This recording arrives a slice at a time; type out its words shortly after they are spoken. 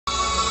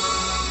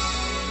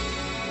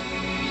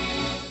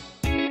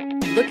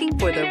Looking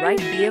for the right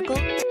vehicle?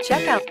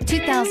 Check out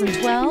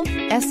 2012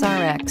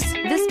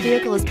 SRX. This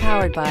vehicle is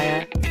powered by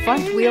a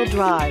front-wheel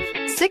drive,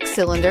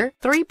 6-cylinder,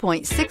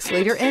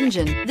 3.6-liter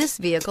engine. This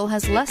vehicle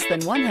has less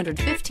than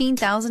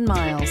 115,000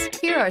 miles.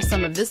 Here are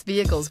some of this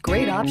vehicle's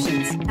great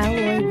options: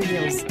 alloy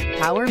wheels,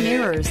 power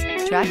mirrors,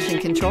 traction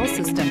control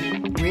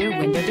system, rear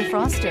window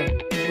defroster,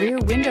 rear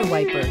window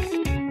wiper.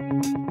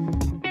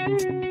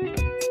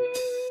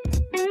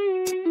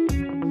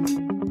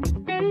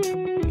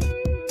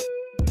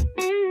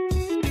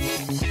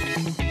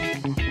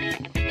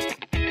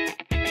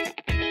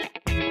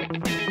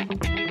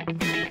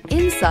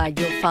 Inside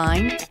you'll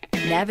find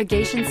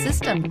navigation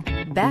system,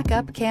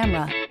 backup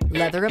camera,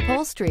 leather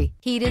upholstery,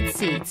 heated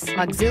seats,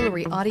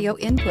 auxiliary audio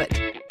input,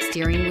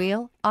 steering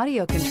wheel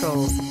audio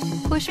controls,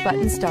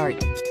 push-button start,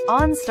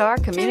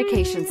 OnStar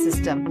communication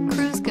system,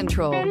 cruise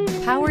control,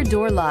 power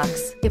door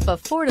locks. If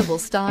affordable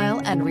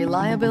style and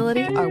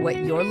reliability are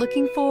what you're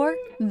looking for,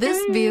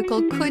 this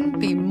vehicle couldn't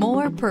be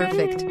more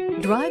perfect.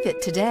 Drive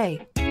it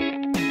today.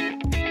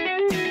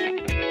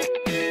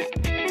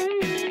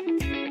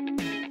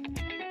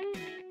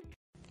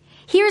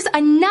 Here's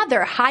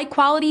another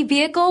high-quality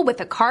vehicle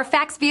with a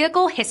Carfax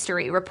Vehicle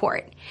History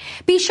Report.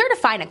 Be sure to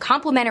find a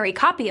complimentary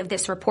copy of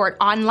this report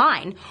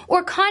online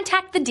or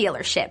contact the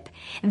dealership.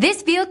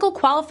 This vehicle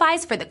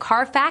qualifies for the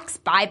Carfax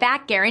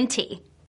Buyback Guarantee.